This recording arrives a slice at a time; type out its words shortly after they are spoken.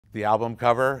The album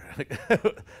cover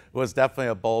was definitely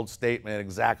a bold statement,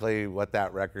 exactly what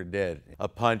that record did. A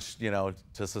punch, you know,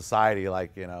 to society,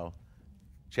 like, you know,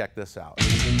 check this out.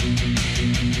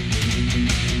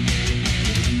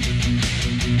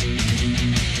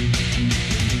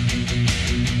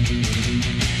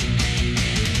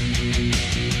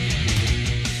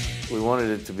 We wanted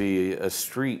it to be a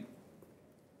street,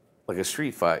 like a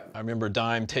street fight. I remember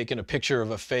Dime taking a picture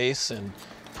of a face and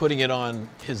putting it on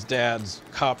his dad's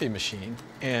copy machine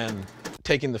and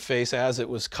taking the face as it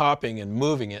was copying and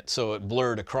moving it so it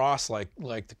blurred across like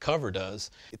the cover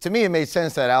does. To me, it made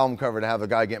sense, that album cover, to have a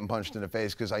guy getting punched in the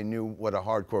face, because I knew what a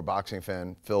hardcore boxing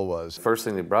fan Phil was. First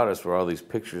thing they brought us were all these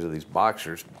pictures of these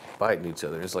boxers fighting each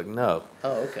other. It's like, no.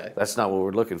 Oh, okay. That's not what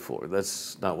we're looking for.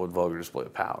 That's not what Vulgar Display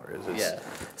of Power is. It's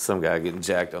some guy getting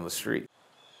jacked on the street.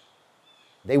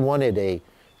 They wanted a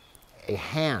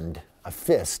hand, a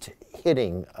fist,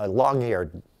 hitting a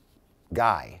long-haired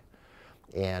guy.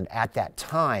 And at that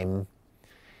time,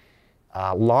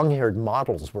 long-haired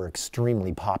models were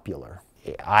extremely popular.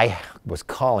 I was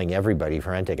calling everybody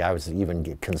frantic. I was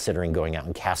even considering going out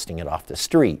and casting it off the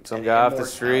street. Some guy off the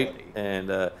street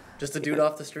and... just a dude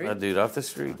off the street? A dude off the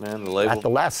street, man. The label. At the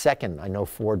last second, I know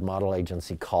Ford Model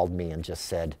Agency called me and just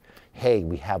said, hey,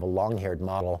 we have a long-haired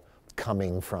model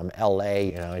coming from LA.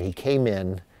 You know, and he came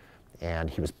in and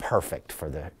he was perfect for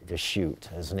the shoot.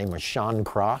 His name was Sean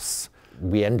Cross.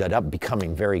 We ended up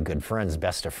becoming very good friends,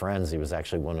 best of friends. He was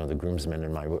actually one of the groomsmen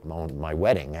in my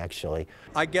wedding, actually.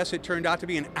 I guess it turned out to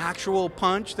be an actual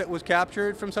punch that was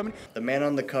captured from somebody. The man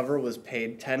on the cover was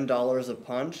paid $10 a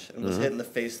punch and was hit in the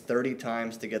face 30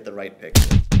 times to get the right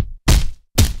picture.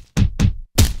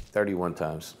 31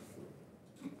 times.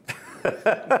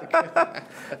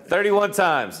 31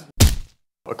 times.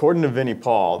 According to Vinnie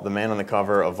Paul, the man on the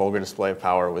cover of Vulgar Display of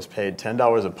Power was paid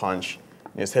 $10 a punch.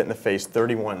 He was hit in the face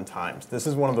 31 times. This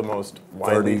is one of the most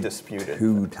widely disputed.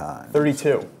 32 times.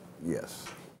 32? Yes.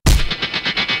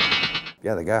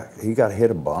 Yeah, he got hit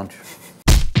a bunch.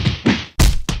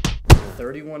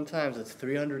 31 times, that's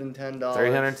 $310.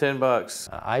 310 bucks.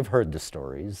 I've heard the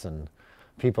stories, and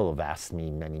people have asked me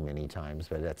many, many times,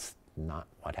 but that's not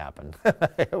what happened.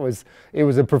 It was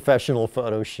a professional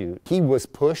photo shoot. He was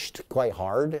pushed quite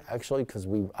hard, actually, because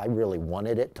I really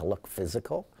wanted it to look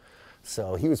physical.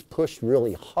 So he was pushed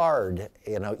really hard,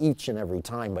 you know, each and every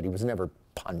time, but he was never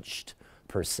punched,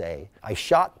 per se. I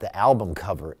shot the album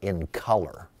cover in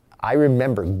color. I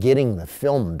remember getting the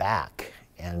film back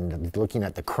and looking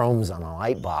at the chromes on a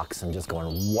light box and just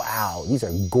going, wow, these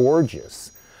are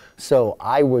gorgeous. So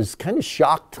I was kind of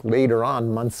shocked later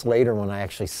on, months later, when I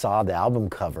actually saw the album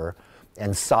cover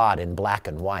and saw it in black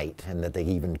and white, and that they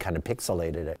even kind of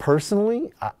pixelated it.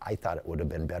 Personally, I thought it would have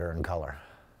been better in color.